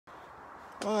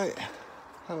Right,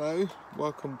 hello,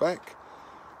 welcome back.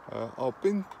 I've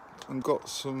been and got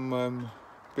some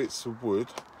bits of wood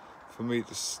for me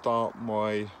to start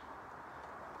my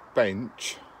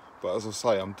bench, but as I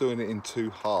say, I'm doing it in two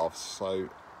halves, so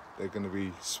they're going to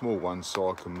be small ones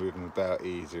so I can move them about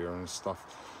easier and stuff.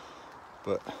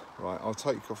 But right, I'll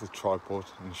take you off the tripod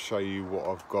and show you what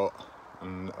I've got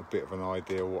and a bit of an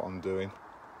idea of what I'm doing.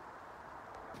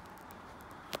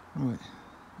 Right.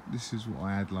 This is what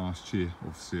I had last year.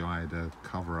 Obviously I had a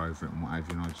cover over it and what have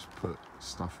you, and I just put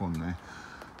stuff on there.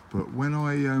 But when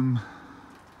I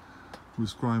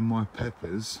was growing my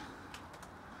peppers,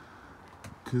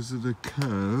 because of the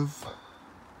curve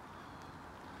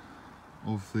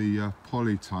of the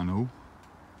polytunnel,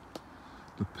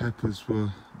 the peppers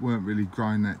weren't really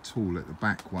growing that tall at the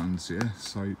back ones, yeah.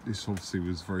 So this obviously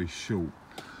was very short.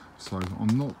 So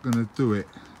I'm not going to do it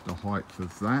the height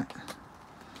of that.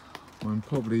 I'm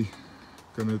probably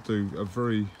going to do a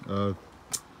very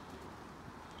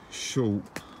short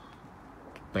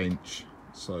bench,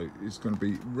 so it's going to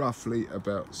be roughly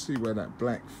about, see where that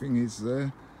black thing is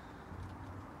there,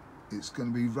 it's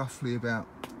going to be roughly about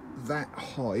that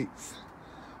height,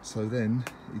 so then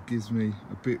it gives me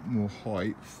a bit more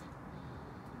height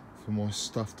for my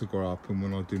stuff to grow up and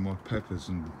when I do my peppers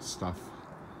and stuff.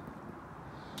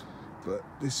 But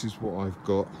this is what I've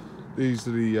got. These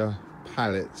are the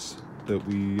pallets that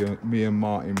me and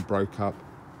Martin broke up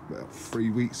about 3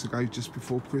 weeks ago, just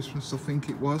before Christmas I think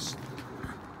it was.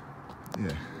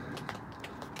 Yeah,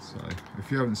 so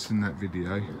if you haven't seen that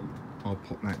video, I'll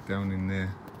pop that down in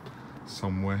there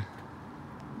somewhere.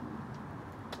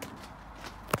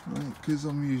 Right, because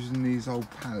I'm using these old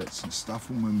pallets and stuff,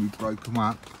 and when we broke them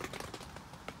up,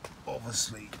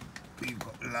 obviously we've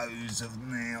got loads of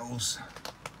nails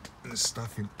and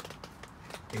stuff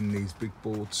in these big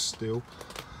boards still.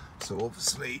 So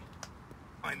obviously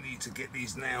I need to get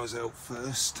these nails out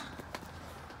first.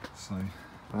 So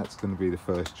that's going to be the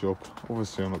first job.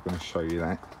 Obviously I'm not going to show you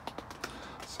that.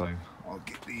 So I'll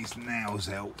get these nails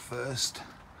out first,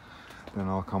 then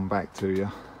I'll come back to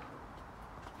you.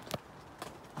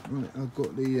 Right, I've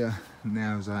got the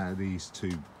nails out of these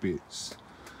two bits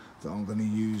that I'm going to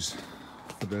use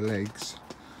for the legs.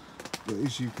 But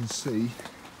as you can see,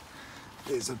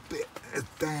 there's a bit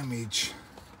of damage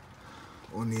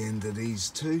on the end of these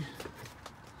two.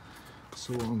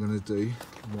 So what I'm going to do,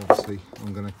 obviously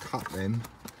I'm going to cut them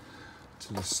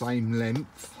to the same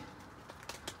length,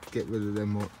 get rid of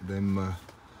them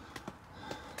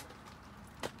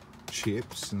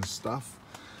chips and stuff.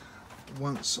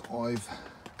 Once I've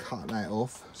cut that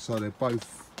off so they're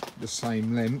both the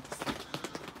same length,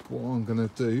 what I'm going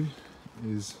to do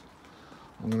is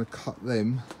I'm going to cut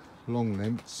them long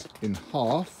lengths in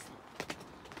half,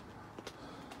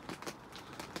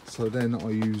 so then I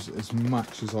use as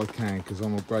much as I can, because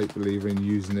I'm a great believer in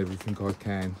using everything I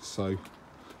can. So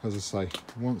as I say,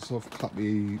 once I've cut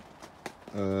the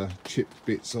chipped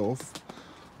bits off,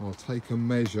 I'll take a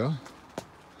measure,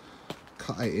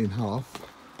 cut it in half,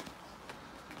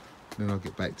 then I'll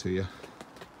get back to you.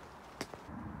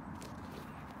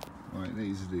 Right,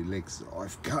 these are the legs that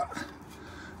I've cut.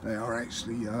 They are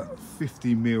actually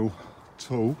 50mm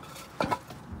tall,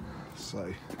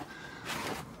 so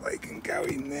they can go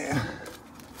in there.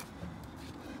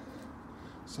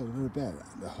 So they're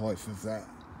about the height of that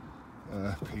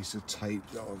piece of tape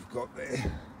that I've got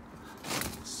there.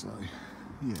 So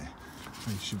yeah,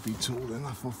 they should be tall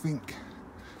enough, I think.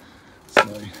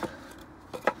 So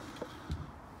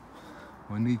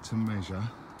I need to measure.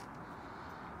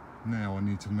 Now I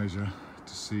need to measure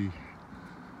to see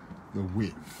the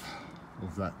width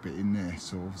of that bit in there,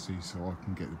 so obviously so I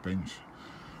can get the bench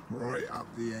right up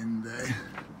the end there.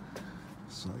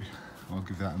 So I'll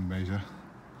give that a measure,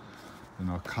 and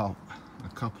I'll cut a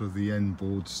couple of the end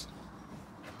boards,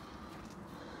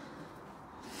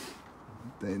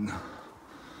 then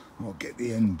I'll get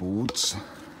the end boards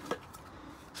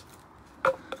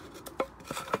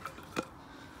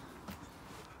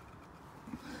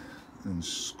and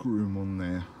screw them on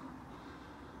there.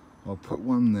 I'll put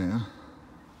one there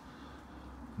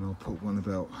and I'll put one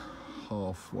about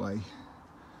halfway,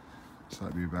 so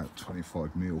that'd be about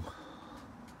 25mm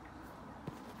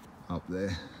up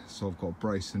there. So I've got a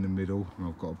brace in the middle and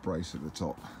I've got a brace at the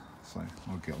top, so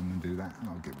I'll get on and do that and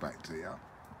I'll get back to you.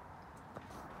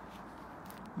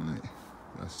 Right,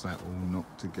 that's that all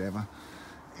knocked together.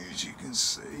 As you can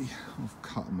see, I've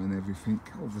cut them and everything.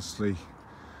 Obviously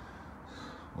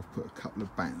I've put a couple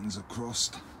of battens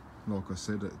across, like I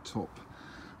said, at the top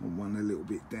and one a little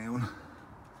bit down.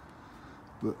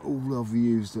 But all I've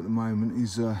used at the moment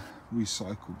is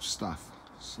recycled stuff.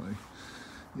 So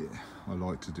yeah, I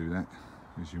like to do that.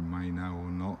 as you may know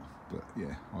or not, but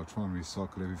yeah, I'll try and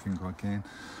recycle everything I can.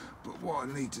 But what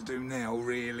I need to do now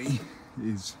really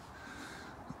is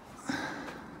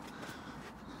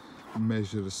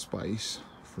measure the space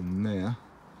from there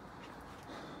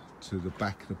to the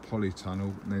back of the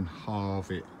polytunnel and then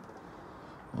halve it.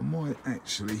 I might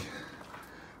actually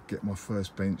get my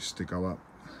first bench to go up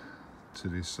to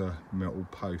this metal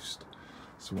post.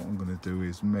 So what I'm going to do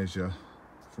is measure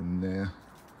from there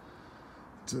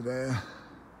to there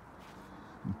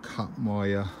and cut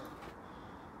my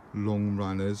long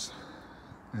runners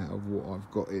out of what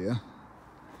I've got here,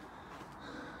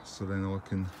 so then I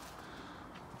can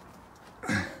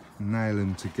nail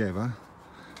them together.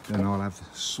 Then I'll have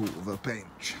sort of a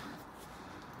bench.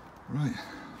 Right,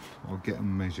 I'll get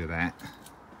and measure that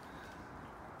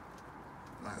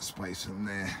space from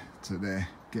there to there,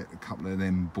 get a couple of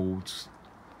them boards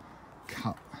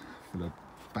cut for the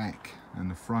back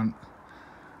and the front,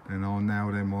 then I'll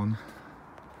nail them on,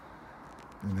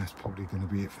 and that's probably going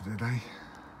to be it for today.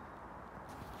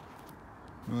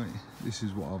 Right, this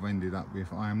is what I've ended up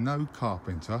with. I am no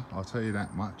carpenter, I'll tell you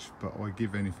that much, but I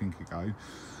give anything a go.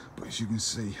 But as you can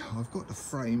see, I've got the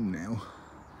frame now,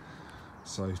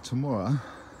 so tomorrow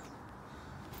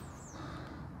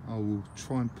I will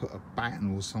try and put a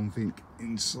batten or something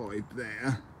inside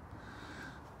there.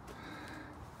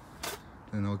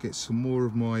 Then I'll get some more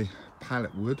of my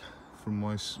pallet wood from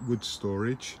my wood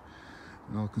storage,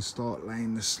 and I can start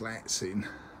laying the slats in.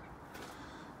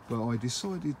 But I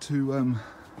decided to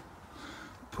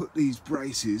put these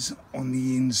braces on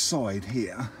the inside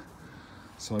here,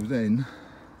 so then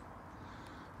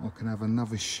I can have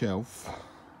another shelf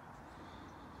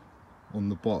on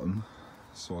the bottom,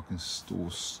 so I can store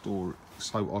stuff.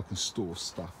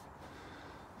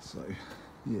 So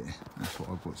yeah, that's what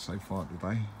I've got so far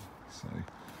today. So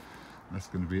that's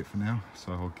going to be it for now.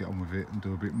 So I'll get on with it and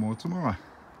do a bit more tomorrow.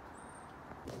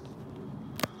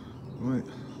 Right,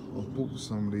 I've bought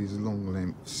some of these long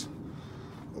lengths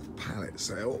of pallets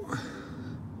out,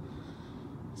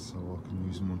 so I can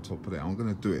use them on top of that. I'm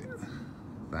going to do it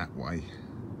that way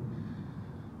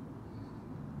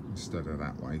instead of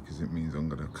that way, because it means I'm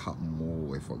going to cut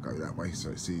more if I go that way,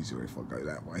 so it's easier if I go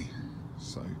that way.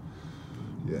 So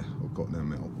yeah, I've got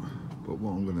them out. But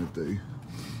what I'm going to do,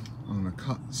 I'm going to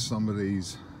cut some of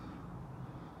these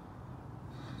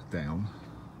down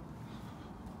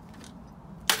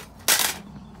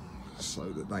so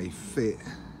that they fit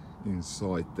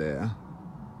inside there.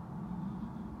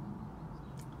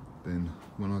 Then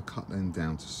when I cut them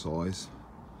down to size,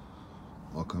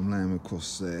 I can lay them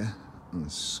across there and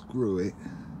screw it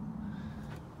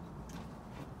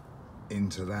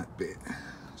into that bit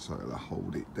so it'll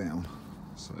hold it down.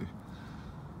 So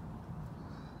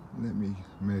let me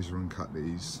measure and cut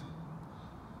these,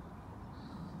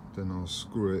 then I'll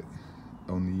screw it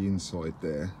on the inside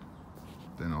there,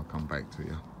 then I'll come back to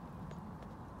you.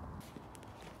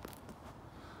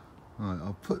 Right,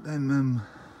 I'll put them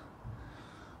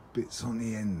bits on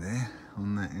the end there,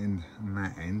 on that end and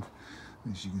that end.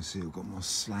 As you can see, I've got my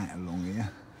slat along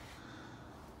here.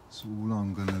 So all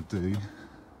I'm going to do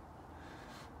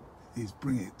is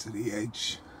bring it to the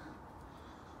edge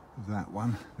of that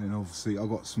one. Then obviously I've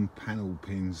got some panel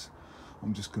pins.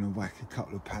 I'm just going to whack a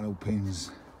couple of panel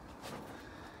pins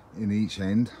in each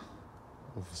end.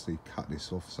 Obviously cut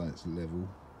this off so it's level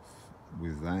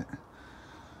with that.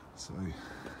 So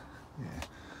yeah,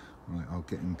 right, I'll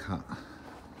get and cut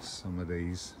some of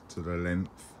these to the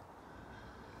length.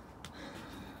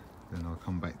 Then I'll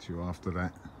come back to you after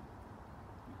that.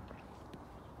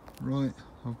 Right,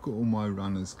 I've got all my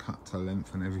runners cut to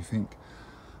length and everything.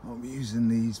 I'm using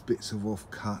these bits of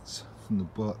offcuts from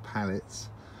the pallets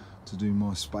to do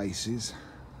my spaces.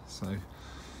 So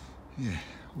yeah,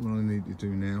 all I need to do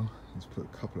now is put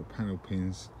a couple of panel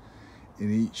pins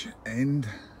in each end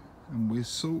and we're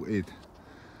sorted.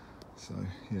 So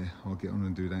yeah, I'll get on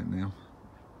and do that now.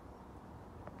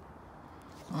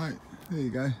 Alright, there you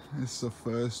go, that's the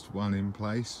first one in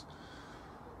place.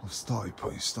 I've started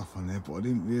putting stuff on there, but I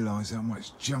didn't realise how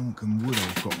much junk and wood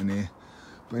I've got in here.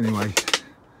 But anyway,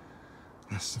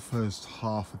 that's the first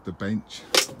half of the bench.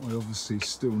 I obviously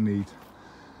still need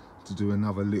to do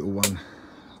another little one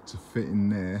to fit in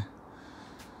there,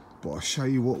 but I'll show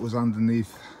you what was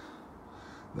underneath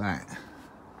that.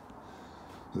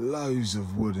 Loads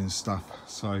of wood and stuff,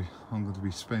 so I'm going to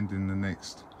be spending the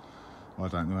next, I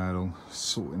don't know how long,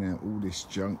 sorting out all this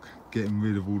junk, getting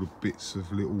rid of all the bits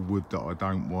of little wood that I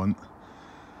don't want.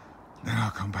 Then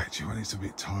I'll come back to you when it's a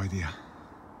bit tidier.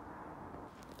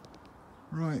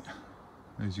 Right,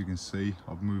 as you can see,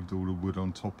 I've moved all the wood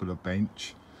on top of the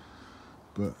bench,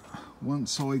 but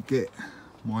once I get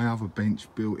my other bench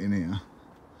built in here,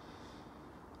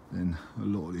 then a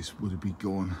lot of this would be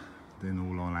gone. Then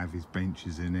all I'll have is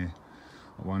benches in here.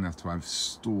 I won't have to have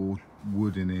stored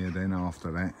wood in here then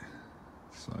after that.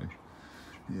 So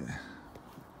yeah,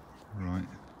 right,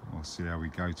 I'll see how we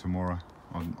go tomorrow.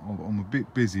 I'm a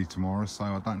bit busy tomorrow, so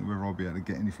I don't know whether I'll be able to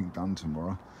get anything done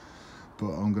tomorrow,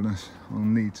 but I'll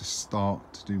need to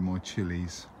start to do my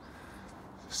chilies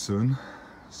soon.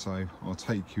 So I'll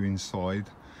take you inside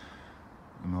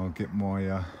and I'll get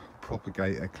my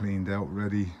propagator cleaned out,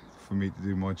 ready for me to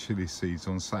do my chili seeds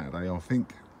on Saturday, I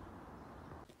think.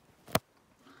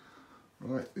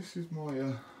 Right, this is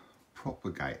my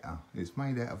propagator. It's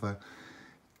made out of a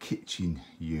kitchen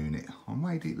unit. I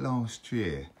made it last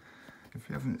year. If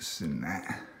you haven't seen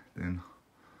that, then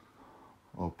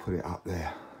I'll put it up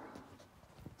there.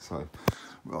 So,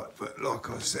 right, but like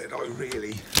I said, I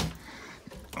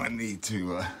need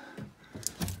to,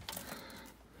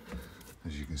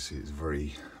 as you can see, it's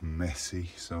very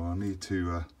messy, so I need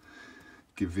to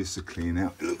give this a clean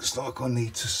out. It looks like I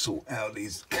need to sort out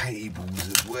these cables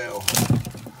as well.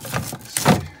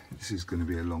 So this is going to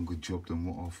be a longer job than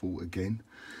what I thought again.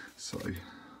 So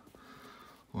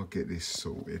I'll get this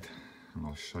sorted and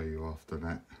I'll show you after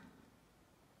that.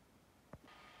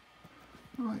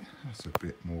 Right, that's a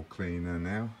bit more cleaner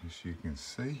now, as you can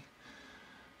see.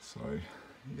 So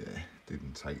yeah,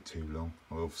 didn't take too long.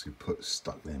 I obviously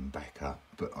stuck them back up,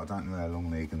 but I don't know how long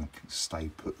they're going to stay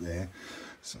put there,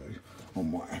 so I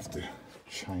might have to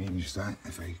change that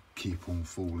if they keep on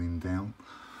falling down.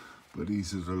 But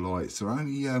these are the lights. They're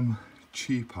only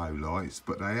cheapo lights,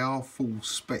 but they are full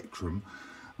spectrum,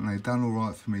 and they've done all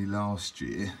right for me last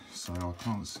year, so I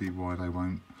can't see why they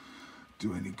won't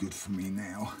do any good for me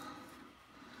now.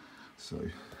 So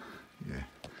yeah,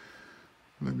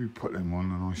 let me put them on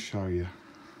and I'll show you.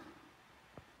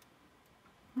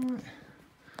 Right,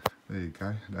 there you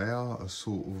go. They are a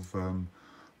sort of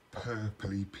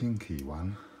purpley pinky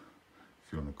one,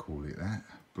 if you want to call it that.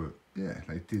 But yeah,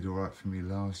 they did all right for me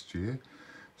last year,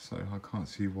 so I can't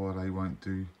see why they won't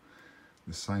do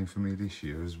the same for me this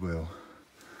year as well.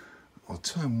 I'll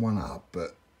turn one up,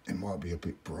 but it might be a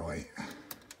bit bright.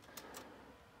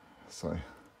 So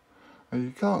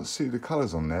you can't see the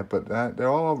colours on there, but there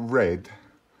are red,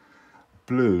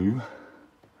 blue,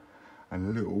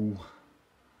 and little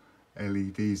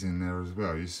LEDs in there as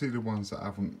well. You see the ones that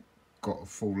haven't got a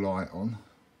full light on,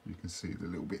 you can see the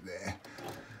little bit there.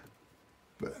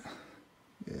 But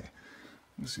yeah,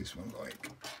 what's this one like?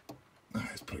 Oh,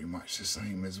 it's pretty much the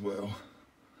same as well.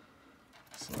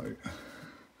 So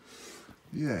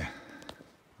yeah,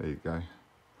 there you go.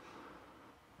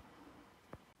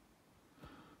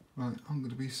 Right, I'm going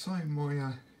to be sowing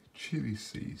my chili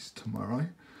seeds tomorrow.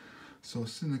 So I've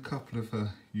seen a couple of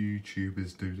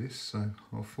YouTubers do this, so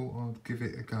I thought I'd give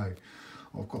it a go.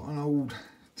 I've got an old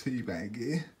tea bag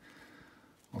here.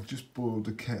 I've just boiled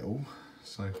the kettle,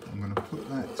 so I'm going to put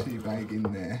that tea bag in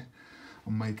there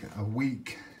and make a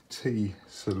weak tea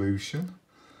solution.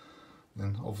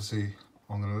 Then obviously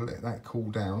I'm going to let that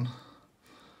cool down,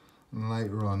 and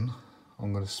later on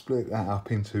I'm going to split that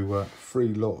up into 3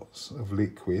 lots of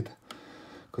liquid,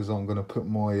 because I'm going to put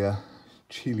my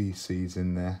chili seeds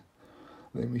in there.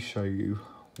 Let me show you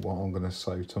what I'm going to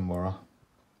sow tomorrow.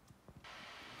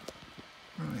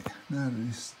 Right, now that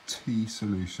this tea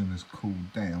solution has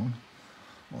cooled down,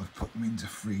 I've put them into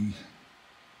 3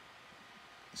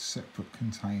 separate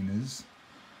containers.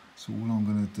 So all I'm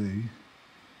going to do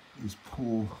is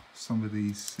pour some of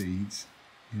these seeds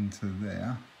into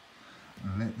there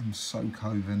and let them soak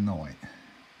overnight.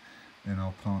 Then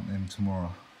I'll plant them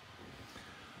tomorrow.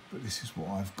 But this is what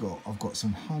I've got. I've got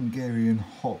some Hungarian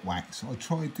hot wax. I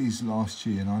tried these last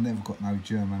year and I never got no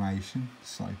germination,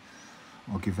 so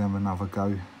I'll give them another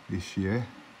go this year.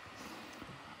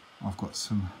 I've got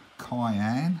some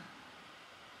Cayenne,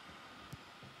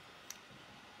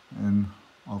 and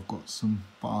I've got some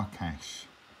Barkas.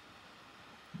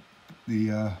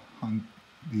 The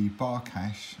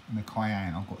Barkas and the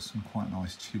Cayenne, I've got some quite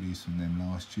nice chilies from them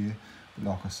last year, but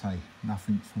like I say,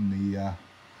 nothing from the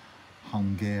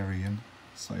Hungarian,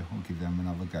 so I'll give them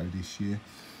another go this year.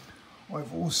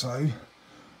 I've also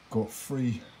got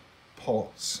 3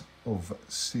 pots of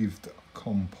sieved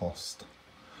compost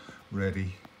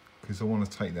ready, because I want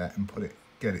to take that and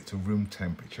get it to room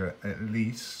temperature at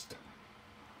least.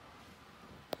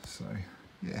 So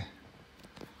yeah,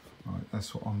 right,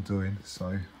 that's what I'm doing.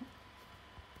 So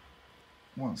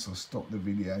once I stop the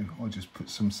video, I'll just put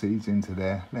some seeds into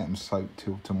there, let them soak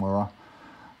till tomorrow,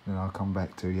 then I'll come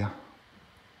back to you.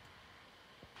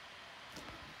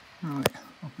 Right,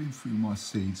 I've been through my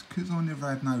seeds. Because I never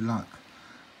had no luck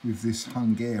with this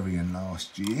Hungarian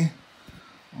last year,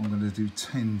 I'm going to do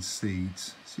 10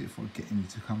 seeds, see if I get any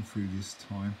to come through this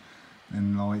time.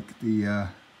 And like the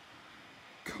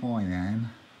Cayenne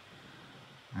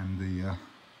and the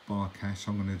Barkas,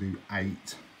 I'm going to do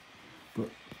 8. But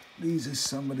these are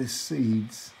some of the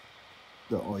seeds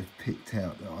that I've picked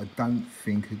out that I don't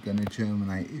think are going to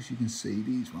germinate. As you can see,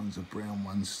 these ones are brown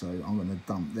ones, so I'm going to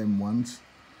dump them ones.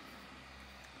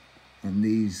 And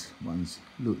these ones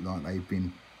look like they've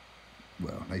been,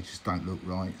 well, they just don't look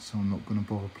right, so I'm not going to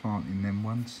bother planting them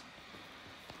ones.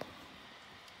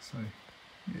 So,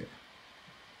 yeah.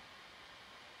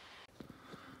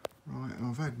 Right,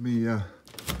 I've had me,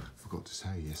 forgot to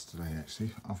say yesterday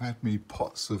actually, I've had me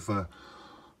pots of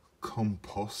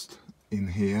compost in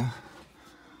here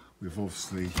with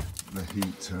obviously the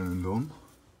heat turned on.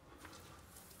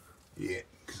 Yeah,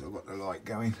 because I've got the light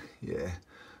going, yeah.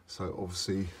 So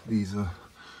obviously these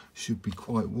should be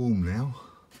quite warm now.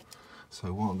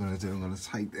 So what I'm going to do, I'm going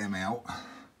to take them out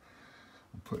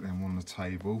and put them on the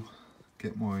table,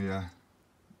 get my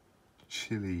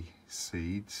chilli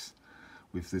seeds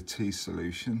with the tea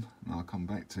solution, and I'll come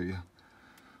back to you.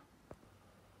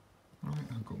 Right,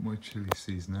 I've got my chilli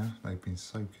seeds now, they've been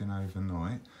soaking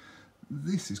overnight.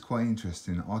 This is quite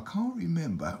interesting. I can't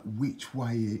remember which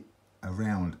way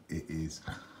around it is.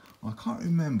 I can't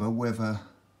remember whether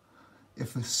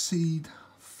if a seed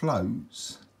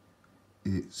floats,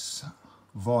 it's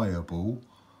viable,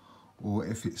 or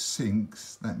if it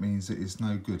sinks, that means it is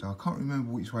no good. I can't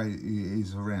remember which way it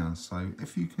is around, so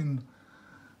if you can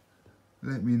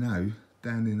let me know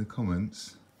down in the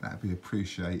comments, that'd be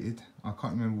appreciated. I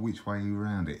can't remember which way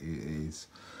around it is.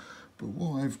 But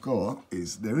what I've got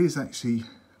is, there is actually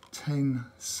 10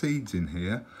 seeds in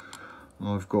here.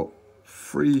 I've got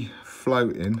 3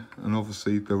 floating, and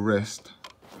obviously the rest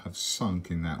have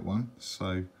sunk in that one.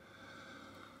 So,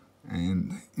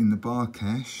 and in the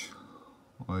Barkas,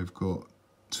 I've got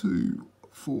 2,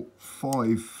 4,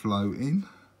 5 floating.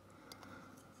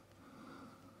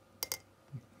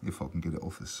 If I can get it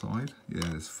off the side. Yeah,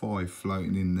 there's 5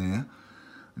 floating in there.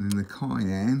 And in the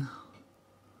Cayenne,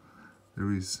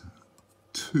 there is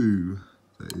 2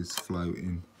 that is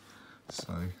floating.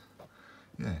 So,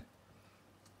 yeah.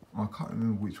 I can't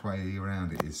remember which way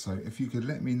around it is. So if you could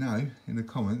let me know in the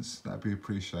comments, that'd be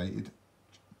appreciated.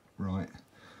 Right.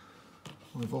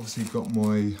 I've obviously got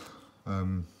my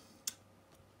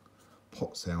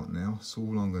pots out now. So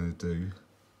all I'm going to do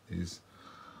is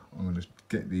I'm going to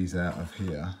get these out of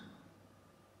here,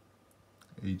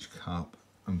 each cup,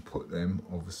 and put them,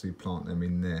 obviously plant them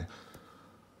in there.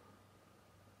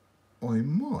 I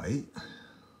might,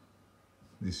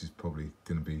 this is probably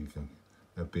going to be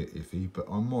a bit iffy, but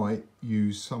I might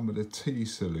use some of the tea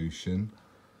solution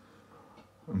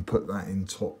and put that in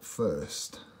top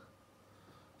first.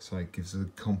 So it gives the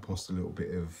compost a little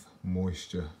bit of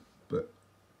moisture, but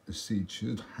the seed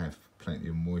should have plenty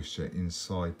of moisture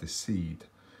inside the seed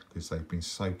because they've been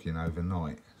soaking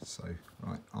overnight. So,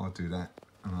 right, I'll do that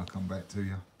and I'll come back to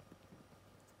you.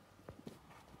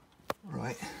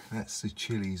 Right, that's the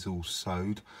chillies all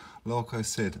sowed. Like I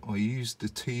said, I used the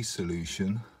tea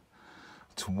solution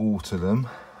to water them.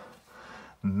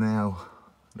 Now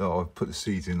that I've put the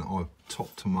seeds in, I've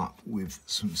topped them up with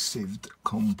some sieved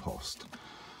compost.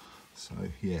 So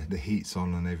yeah, the heat's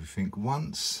on and everything.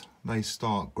 Once they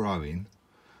start growing,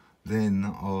 then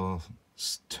I'll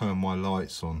turn my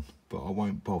lights on, but I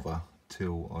won't bother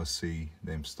till I see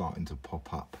them starting to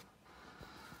pop up.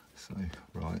 So,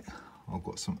 right, I've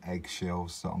got some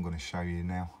eggshells that I'm going to show you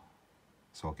now.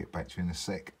 So I'll get back to you in a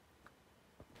sec.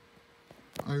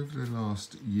 Over the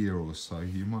last year or so,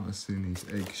 you might have seen these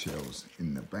eggshells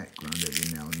in the background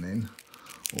every now and then.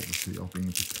 Obviously, I've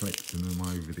been collecting them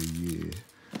over the year.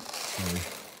 So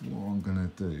what I'm going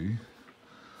to do,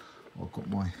 I've got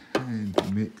my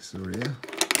hand mixer here.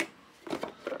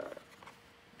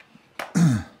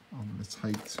 I'm going to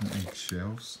take some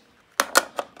eggshells,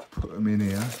 put them in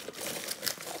here.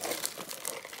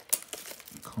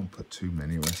 Can't put too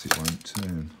many or else it won't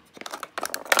turn.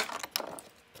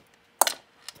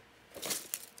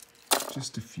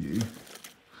 Just a few.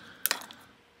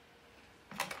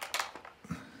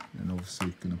 And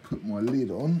obviously going to put my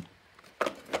lid on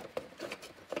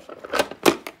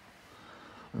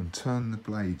and turn the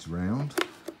blades round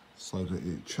so that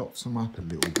it chops them up a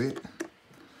little bit.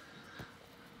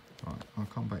 Right, I'll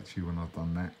come back to you when I've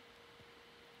done that.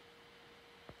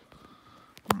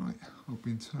 Right, I've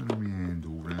been turning my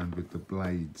handle round with the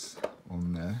blades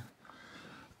on there.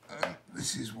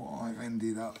 This is what I've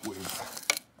ended up with.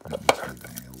 Let me take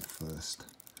that out first.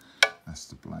 That's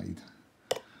the blade.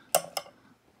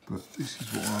 But this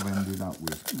is what I've ended up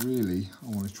with. Really, I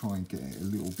want to try and get it a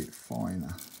little bit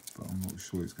finer. but I'm not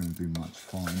sure it's going to do much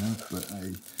finer.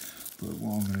 But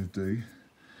what I'm going to do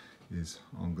is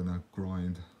I'm going to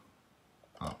grind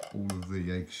up all of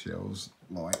the eggshells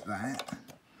like that,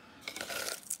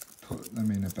 put them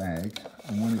in a bag,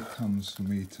 and when it comes for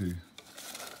me to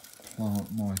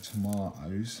plant my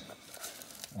tomatoes,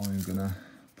 I'm going to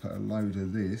put a load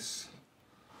of this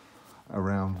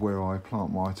around where I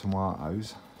plant my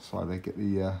tomatoes so they get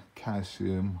the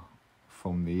calcium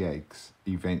from the eggs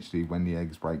eventually when the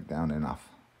eggs break down enough.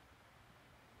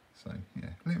 So yeah,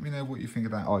 let me know what you think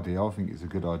of that idea. I think it's a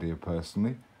good idea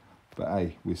personally, but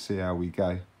hey, we'll see how we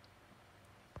go.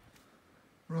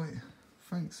 Right,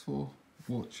 thanks for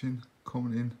watching,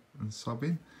 commenting and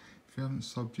subbing. If you haven't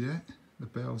subbed yet, the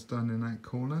bell's done in that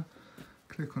corner.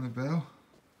 Click on the bell,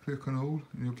 click on all,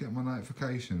 and you'll get my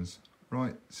notifications.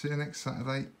 Right, see you next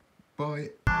Saturday.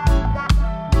 Bye.